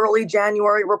like the early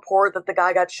January report that the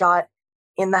guy got shot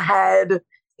in the head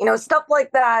stuff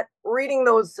like that. Reading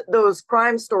those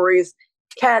crime stories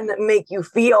can make you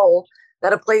feel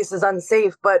that a place is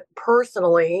unsafe. But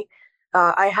personally,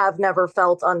 I have never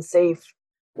felt unsafe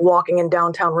walking in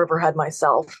downtown Riverhead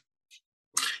myself.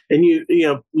 And you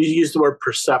use the word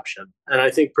perception, and I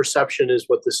think perception is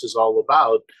what this is all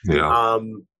about. Yeah.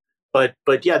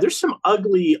 But yeah, there's some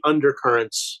ugly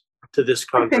undercurrents to this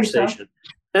conversation,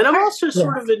 and I'm also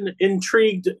sort of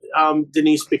intrigued,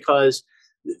 Denise, because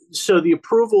the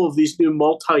approval of these new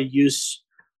multi-use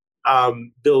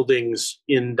buildings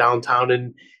in downtown,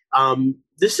 and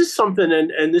this is something,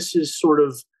 and this is sort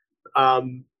of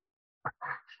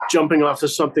jumping off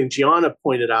of something Gianna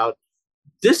pointed out.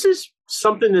 This is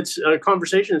something that's a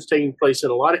conversation that's taking place in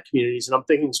a lot of communities, and I'm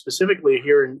thinking specifically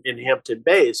here in Hampton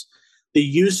Bays, the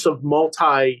use of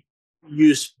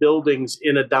multi-use buildings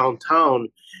in a downtown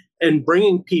and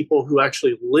bringing people who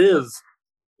actually live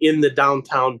in the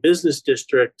downtown business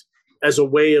district as a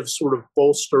way of sort of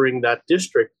bolstering that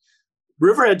district.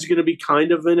 Riverhead's going to be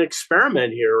kind of an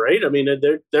experiment here, right? I mean,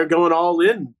 they're going all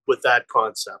in with that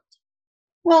concept.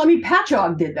 Well, I mean,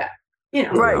 Patchogue did that,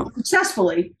 right,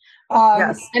 successfully.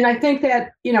 Yes. And I think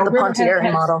that, the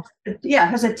Riverhead model.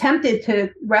 has attempted to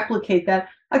replicate that.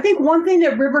 I think one thing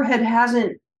that Riverhead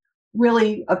hasn't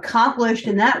really accomplished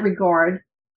in that regard,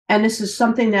 and this is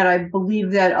something that I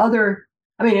believe that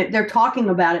they're talking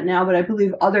about it now, but I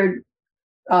believe other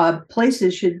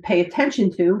places should pay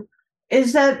attention to,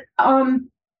 is that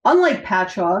unlike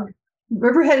Patchogue,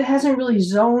 Riverhead hasn't really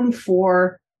zoned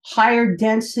for higher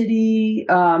density,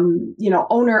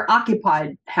 owner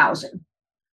occupied housing.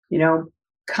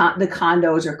 The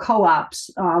condos or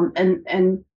co-ops,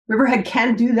 and Riverhead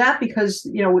can do that because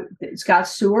it's got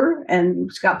sewer and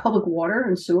it's got public water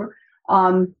and sewer,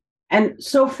 and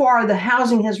so far the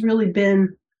housing has really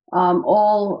been not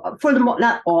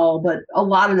all, but a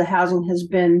lot of the housing has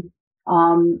been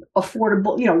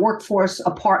affordable, workforce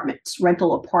apartments,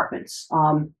 rental apartments.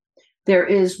 There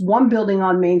is one building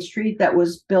on Main Street that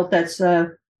was built that's a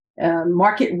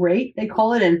market rate, they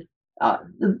call it, and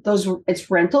it's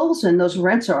rentals, and those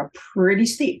rents are pretty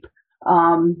steep.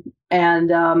 There's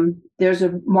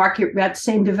a market, that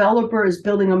same developer is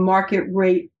building a market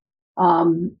rate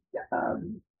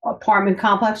apartment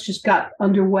complex, just got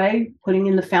underway, putting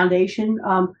in the foundation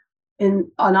on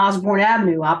Osborne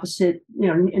Avenue, opposite,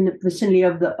 in the vicinity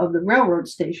of the railroad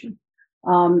station.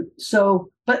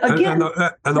 But again,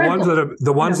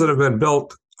 the ones that have been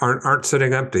built aren't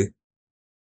sitting empty.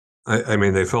 I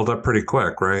mean, they filled up pretty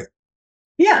quick, right?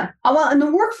 Yeah. Well, and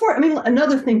the workforce,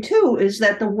 another thing too is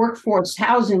that the workforce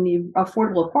housing, the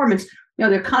affordable apartments,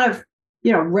 they're kind of,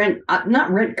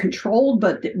 not rent controlled,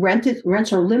 but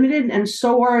rents are limited, and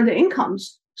so are the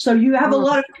incomes. So you have a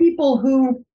lot of people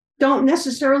who don't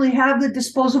necessarily have the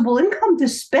disposable income to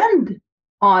spend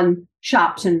on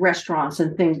shops and restaurants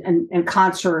and things and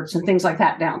concerts and things like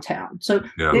that downtown. So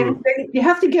you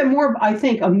have to get more, I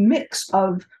think, a mix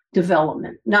of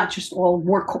development, not just all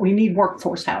work. We need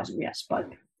workforce housing, yes, but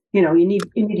you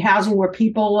need housing where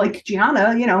people like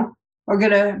Gianna, are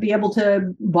going to be able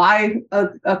to buy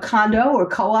a condo or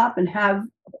co-op and have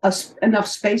enough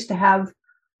space to have,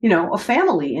 a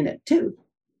family in it too.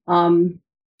 Amen.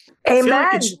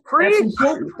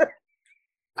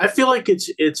 I feel like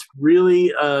it's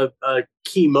really a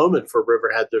key moment for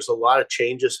Riverhead. There's a lot of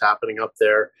changes happening up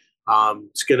there.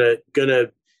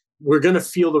 We're gonna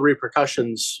feel the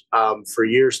repercussions for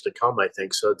years to come, I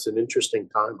think. So it's an interesting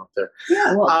time up there.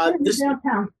 Yeah, well,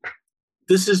 downtown.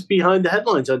 This is Behind the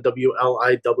Headlines on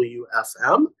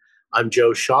WLIW-FM. I'm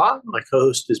Joe Shaw. My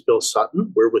co-host is Bill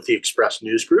Sutton. We're with the Express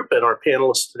News Group, and our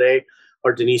panelists today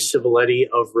are Denise Civiletti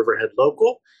of Riverhead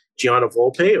Local, Gianna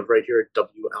Volpe of right here at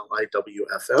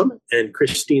WLIW-FM, and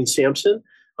Christine Sampson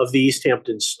of the East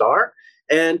Hampton Star.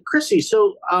 And Chrissy,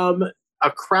 so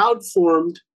a crowd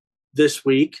formed last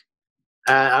week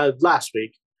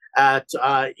at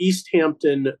East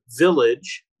Hampton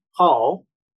Village Hall.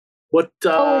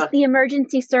 It's the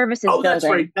emergency services building. That's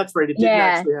right. It didn't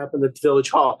actually happen at Village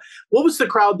Hall. What was the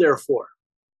crowd there for?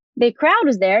 The crowd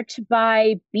was there to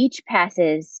buy beach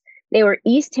passes. They were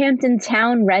East Hampton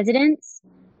town residents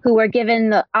who were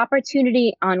given the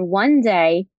opportunity on one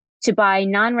day to buy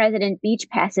non-resident beach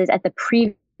passes at the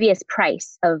previous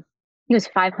price of, it was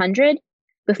 $500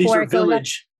 before These are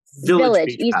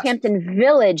Village East Hampton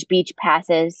Village beach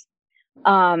passes,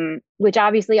 which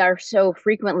obviously are so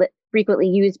frequently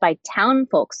used by town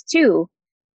folks too,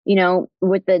 and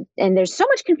there's so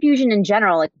much confusion in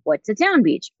general, like what's a town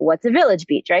beach? What's a village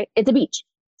beach, right? It's a beach.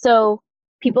 So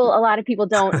a lot of people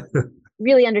don't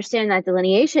really understand that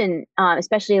delineation,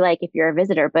 especially like if you're a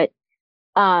visitor, but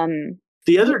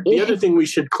The other thing we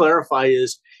should clarify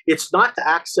is it's not to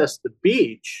access the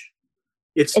beach.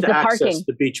 It's to access parking.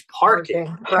 the beach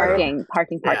parking.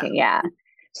 Parking. Yeah.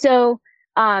 So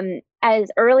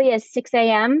as early as 6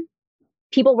 a.m.,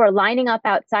 people were lining up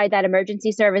outside that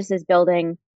emergency services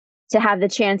building to have the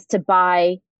chance to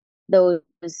buy those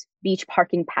beach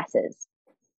parking passes.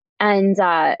 And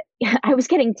I was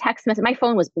getting text messages. My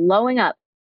phone was blowing up.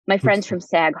 My friends from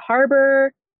Sag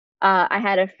Harbor. I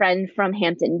had a friend from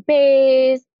Hampton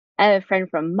Bays. I had a friend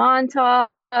from Montauk.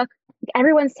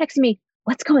 Everyone's texting me,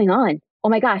 what's going on? Oh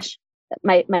my gosh.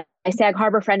 My Sag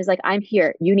Harbor friend is like, I'm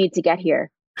here. You need to get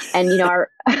here. And, you know,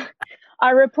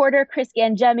 our reporter, Chris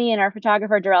Gangemi, and our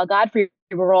photographer, Darrell Godfrey,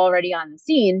 were already on the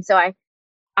scene. So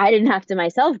I didn't have to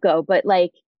myself go, but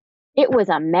like, it was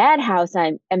a madhouse,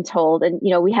 I'm told. And,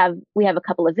 you know, we have a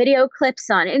couple of video clips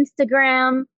on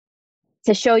Instagram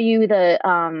to show you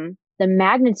the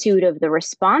magnitude of the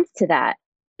response to that.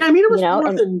 Yeah, I mean, it was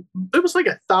it was like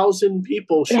 1,000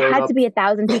 people showed up. It had to be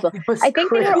 1,000 people. I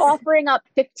think they were offering up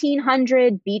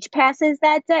 1,500 beach passes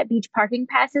that day, beach parking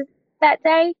passes that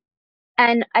day.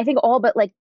 And I think all but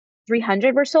like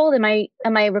 300 were sold. Am I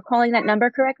recalling that number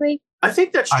correctly? I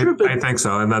think that's true. I think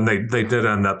so. And then they did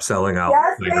end up selling out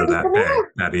later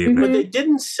that evening. But they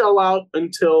didn't sell out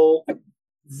until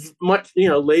much,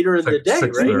 later in the day,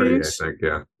 6:30, right? I think,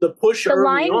 yeah. The push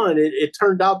early on, it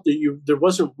turned out that there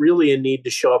wasn't really a need to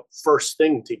show up first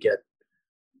thing to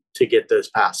get those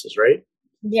passes, right?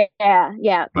 Yeah.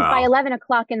 Wow. By 11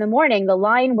 o'clock in the morning, the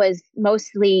line was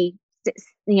mostly,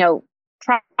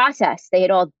 processed. They had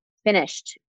all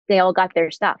finished. They all got their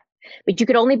stuff. But you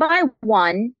could only buy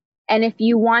one. And if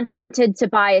you wanted to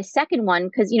buy a second one,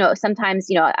 because, sometimes,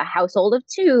 a household of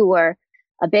two or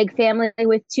a big family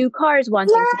with two cars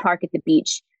wanting to park at the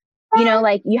beach,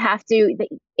 you have to,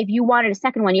 if you wanted a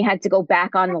second one, you had to go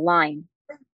back on the line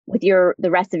with the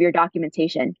rest of your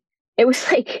documentation. It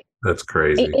was like, that's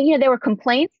crazy. There were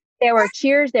complaints, there were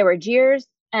cheers, there were jeers,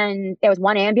 and there was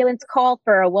one ambulance call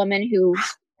for a woman who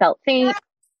felt faint,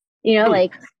 No,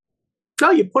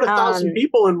 you put 1,000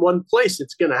 people in one place,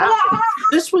 it's going to happen.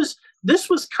 This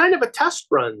was kind of a test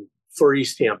run for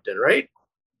East Hampton, right?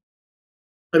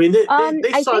 I mean, they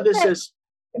saw this as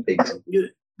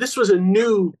this was a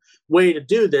new way to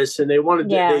do this, and they wanted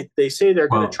to. They say they're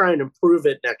going to try and improve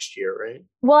it next year, right?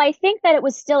 Well, I think that it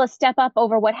was still a step up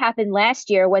over what happened last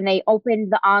year when they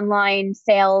opened the online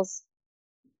sales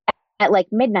at like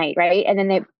midnight, right? And then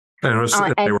they were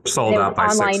sold out by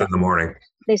 6 in the morning.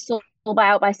 They sold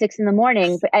out by 6 in the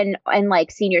morning, and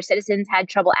like senior citizens had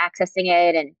trouble accessing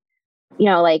it, and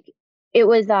it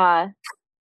was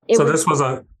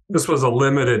this was a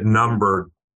limited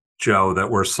number, Joe, that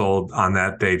were sold on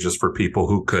that day just for people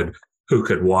who could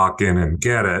walk in and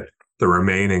get it. The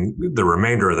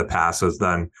remainder of the passes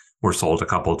then were sold a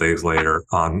couple of days later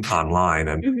online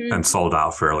and sold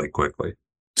out fairly quickly.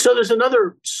 So there's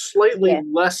another slightly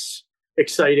less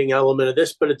exciting element of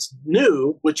this, but it's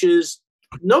new, which is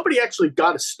nobody actually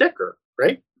got a sticker,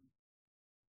 right?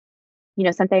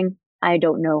 Something I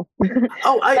don't know.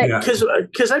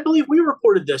 Because I believe we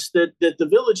reported this that the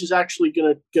village is actually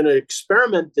going to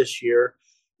experiment this year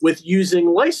with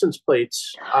using license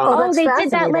plates. They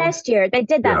did that last year.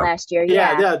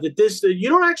 Yeah. You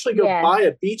don't actually go buy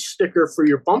a beach sticker for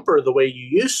your bumper the way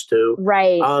you used to,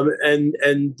 right?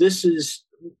 And this is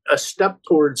a step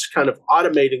towards kind of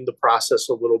automating the process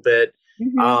a little bit.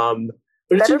 Mm-hmm.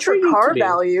 But it's better intriguing for car to me.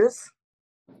 values.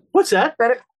 What's that?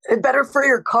 Better for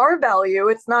your car value.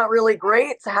 It's not really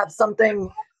great to have something,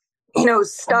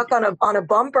 stuck on a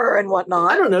bumper and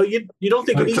whatnot. I don't know. You don't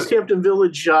think an East Hampton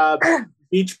Village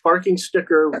beach parking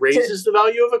sticker raises the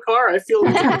value of a car? I feel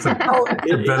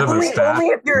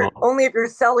only if you're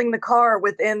selling the car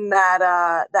within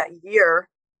that year.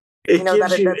 It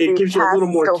gives you a little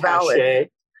more cachet.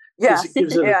 Yes, it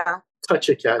gives it a touch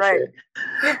of cachet.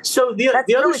 Right. So the other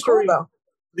really story, cool,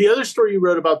 the other story you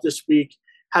wrote about this week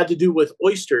had to do with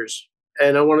oysters,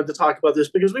 and I wanted to talk about this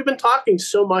because we've been talking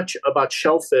so much about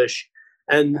shellfish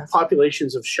and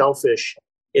populations of shellfish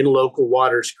in local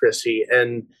waters, Chrissy,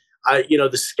 and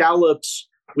the scallops.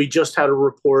 We just had a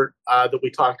report that we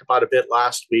talked about a bit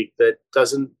last week that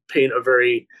doesn't paint a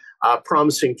very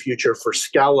promising future for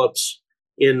scallops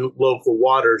in local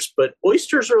waters, but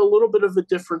oysters are a little bit of a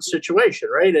different situation,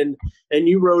 right? And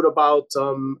you wrote about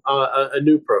a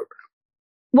new program.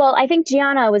 Well, I think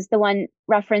Gianna was the one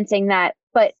referencing that,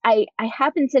 but I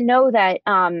happen to know that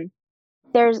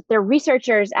there are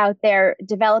researchers out there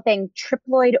developing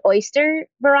triploid oyster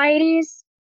varieties,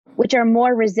 which are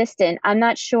more resistant. I'm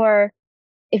not sure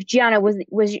if Gianna was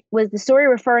the story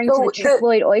referring to the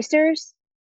triploid oysters?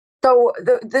 So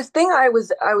this thing I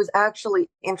was actually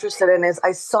interested in is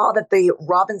I saw that the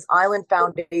Robbins Island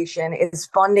Foundation is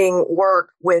funding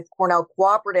work with Cornell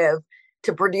Cooperative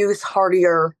to produce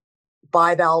hardier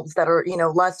bivalves that are,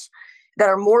 that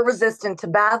are more resistant to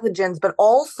pathogens, but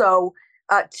also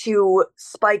to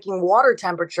spiking water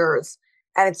temperatures.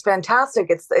 And it's fantastic.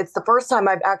 It's the first time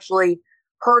I've actually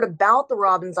heard about the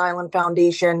Robbins Island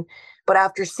Foundation, but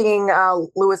after seeing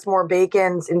Louis Moore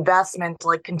Bacon's investment,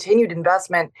 like continued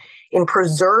investment in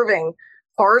preserving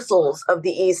parcels of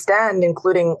the East End,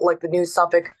 including like the New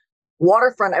Suffolk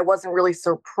waterfront, I wasn't really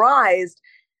surprised.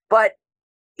 But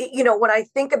when I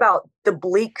think about the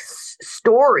bleak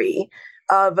story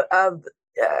of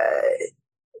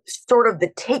sort of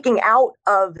the taking out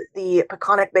of the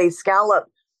Peconic Bay scallop,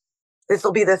 this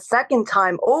will be the second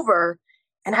time over,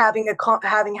 and having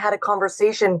had a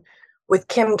conversation with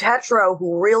Kim Tetreault,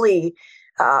 who really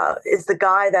is the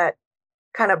guy that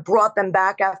kind of brought them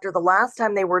back after the last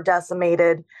time they were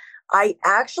decimated. I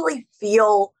actually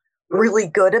feel really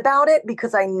good about it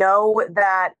because I know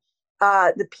that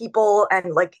the people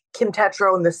and like Kim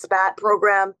Tetreault and the SPAT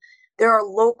program, there are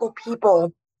local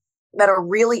people that are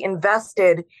really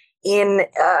invested in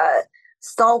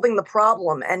solving the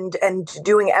problem and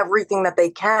doing everything that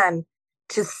they can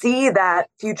to see that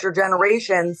future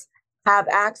generations have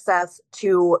access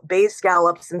to bay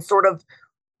scallops and sort of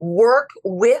work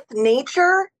with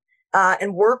nature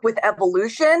and work with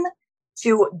evolution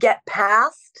to get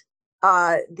past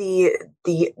the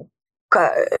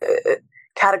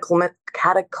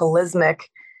cataclysmic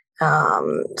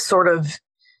sort of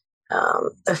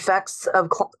effects of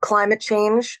climate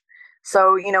change.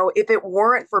 So, if it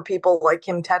weren't for people like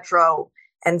Kim Tetreault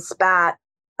and SPAT,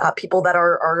 people that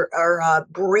are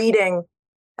breeding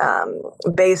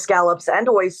bay scallops and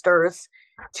oysters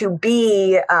to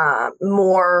be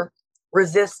more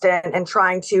resistant and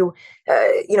trying to,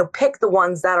 pick the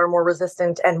ones that are more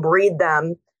resistant and breed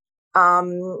them,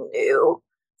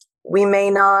 we may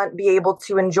not be able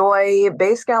to enjoy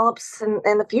bay scallops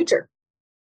in the future.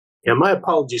 Yeah, my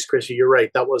apologies, Chrissy. You're right.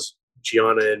 That was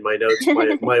Gianna in my notes.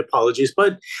 My apologies.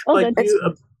 But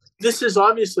this is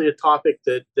obviously a topic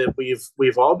that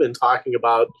we've all been talking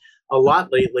about a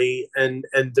lot lately, and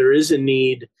there is a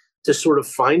need to sort of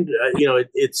find.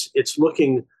 It's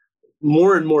looking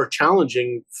more and more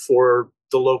challenging for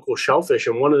the local shellfish.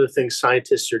 And one of the things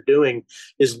scientists are doing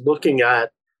is looking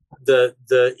at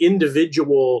the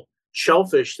individual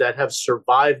shellfish that have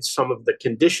survived some of the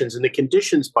conditions. And the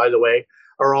conditions, by the way,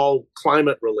 are all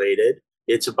climate related.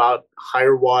 It's about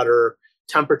higher water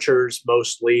temperatures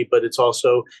mostly, but it's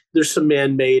also, there's some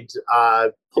man-made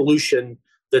pollution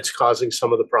that's causing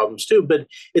some of the problems too. But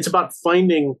it's about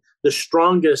finding the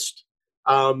strongest,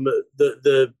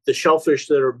 the shellfish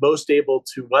that are most able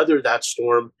to weather that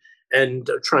storm and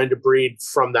trying to breed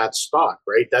from that stock,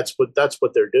 right? That's what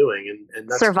they're doing, and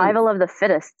that's survival of the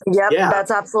fittest. Yep, yeah,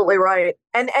 that's absolutely right.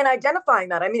 And identifying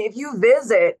that. I mean, if you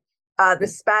visit the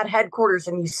SPAT headquarters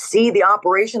and you see the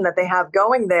operation that they have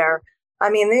going there, I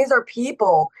mean, these are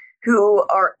people who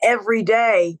are every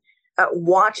day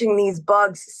watching these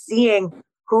bugs, seeing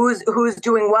who's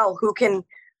doing well, who can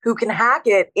hack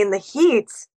it in the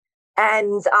heat,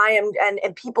 and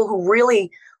people who really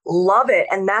love it.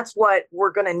 And that's what we're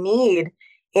going to need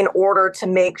in order to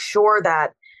make sure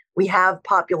that we have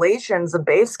populations of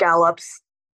bay scallops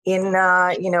in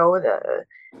the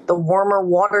warmer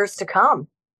waters to come.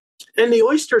 And the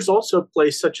oysters also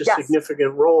play such a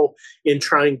significant role in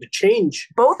trying to change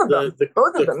both of them, the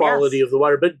quality of the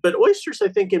water. But oysters, I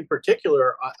think in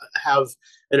particular, have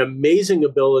an amazing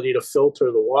ability to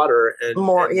filter the water and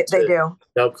they do.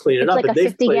 They'll clean it it's up. Like and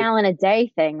a 50-gallon a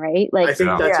day thing, right? Like I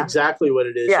think that's exactly what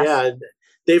it is. Yes. Yeah, and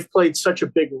they've played such a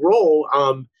big role.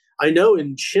 I know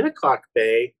in Shinnecock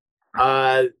Bay,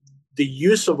 the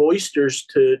use of oysters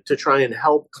to try and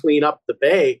help clean up the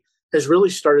bay has really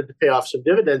started to pay off some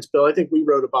dividends. Bill, I think we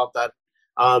wrote about that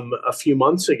a few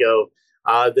months ago,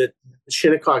 that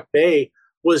Shinnecock Bay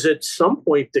was at some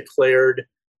point declared,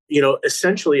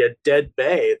 essentially a dead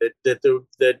bay, that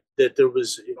there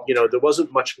was, there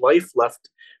wasn't much life left,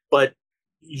 but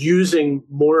using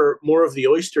more of the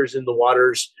oysters in the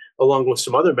waters, along with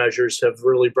some other measures, have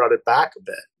really brought it back a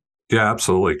bit. Yeah,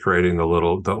 absolutely. Creating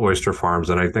the oyster farms,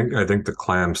 and I think the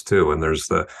clams too. And there's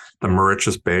the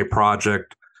Mauritius Bay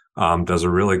Project. Does a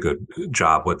really good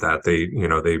job with that.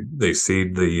 They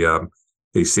seed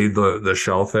the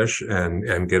shellfish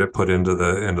and get it put into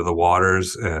the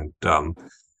waters, and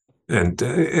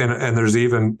there's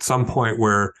even some point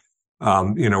where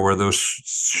where those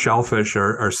shellfish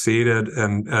are seeded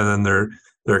and then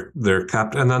they're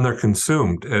kept and then they're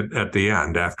consumed at the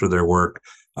end after their work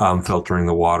filtering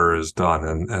the water is done,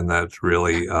 and that's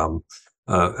really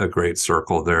a great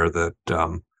circle there that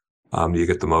you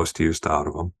get the most use out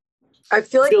of them. I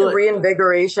feel like the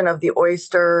reinvigoration of the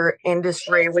oyster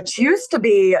industry, which used to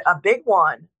be a big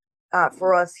one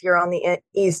for us here on the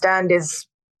East End, is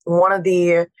one of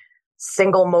the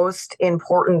single most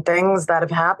important things that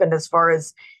have happened as far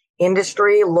as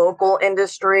industry, local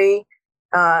industry,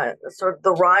 sort of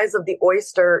the rise of the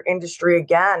oyster industry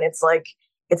again. It's like,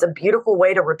 it's a beautiful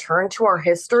way to return to our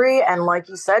history. And like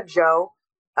you said, Joe,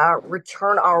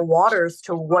 return our waters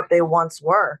to what they once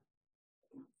were.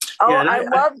 Oh, yeah, I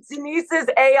love Denise's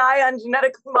AI on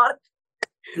genetically modified.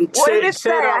 What did it say?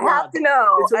 I have to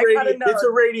know. It's a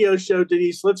radio show,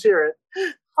 Denise. Let's hear it.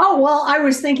 Oh, well, I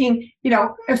was thinking,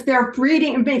 if they're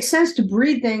breeding, it makes sense to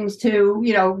breed things to,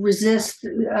 resist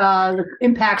the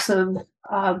impacts of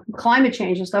climate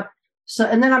change and stuff. So,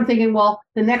 and then I'm thinking, well,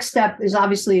 the next step is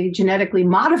obviously genetically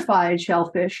modified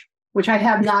shellfish, which I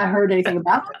have not heard anything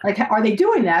about. Like, are they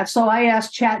doing that? So I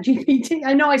asked ChatGPT.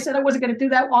 I know I said I wasn't going to do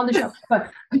that on the show,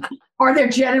 but are there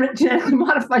genetically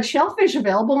modified shellfish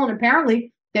available? And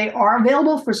apparently they are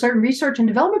available for certain research and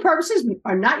development purposes,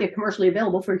 are not yet commercially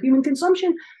available for human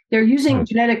consumption. They're using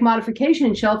genetic modification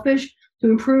in shellfish to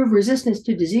improve resistance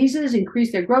to diseases,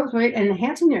 increase their growth rate, and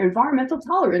enhancing their environmental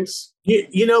tolerance.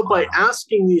 By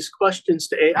asking these questions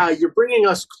to AI, you're bringing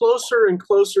us closer and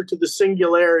closer to the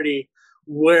singularity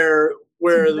where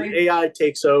the AI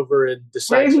takes over and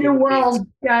decides. Saving the world,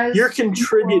 guys. You're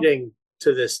contributing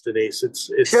to this, Denise. It's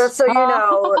just so you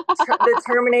know, the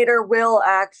Terminator will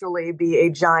actually be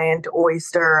a giant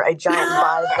oyster, a giant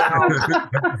bivalve.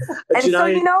 And so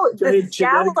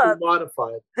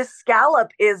the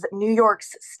scallop is New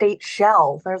York's state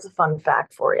shell. There's a fun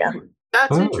fact for you.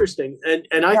 That's interesting, and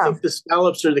I think the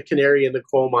scallops are the canary in the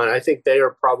coal mine. I think they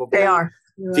are probably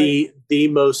the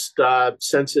most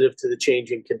sensitive to the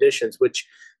changing conditions, which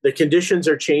the conditions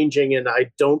are changing, and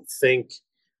I don't think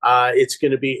it's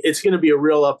going to be a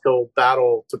real uphill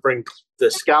battle to bring the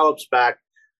scallops back.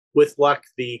 With luck,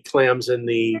 the clams and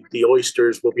the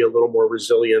oysters will be a little more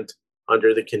resilient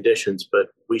under the conditions, but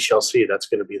we shall see. That's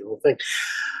going to be the whole thing.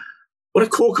 What a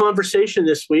cool conversation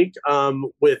this week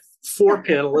with 4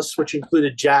 panelists, which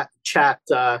included Chat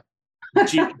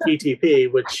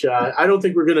GTP, which I don't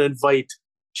think we're going to invite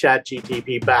Chat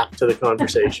GTP back to the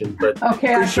conversation, but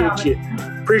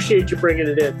appreciate you bringing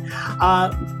it in.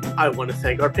 I want to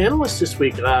thank our panelists this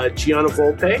week. Gianna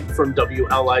Volpe from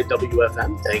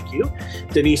WLIWFM, thank you.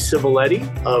 Denise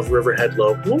Civiletti of Riverhead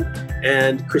Local,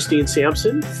 and Christine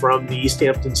Sampson from the East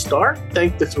Hampton Star.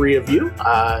 Thank the 3 of you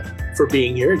for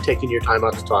being here and taking your time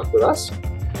out to talk with us.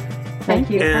 Thank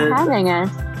you for having us.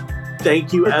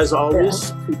 Thank you, as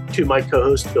always, to my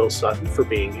co-host, Bill Sutton, for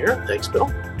being here. Thanks, Bill.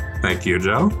 Thank you,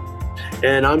 Joe.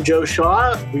 And I'm Joe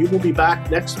Shaw. We will be back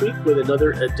next week with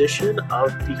another edition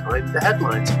of Behind the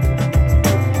Headlines.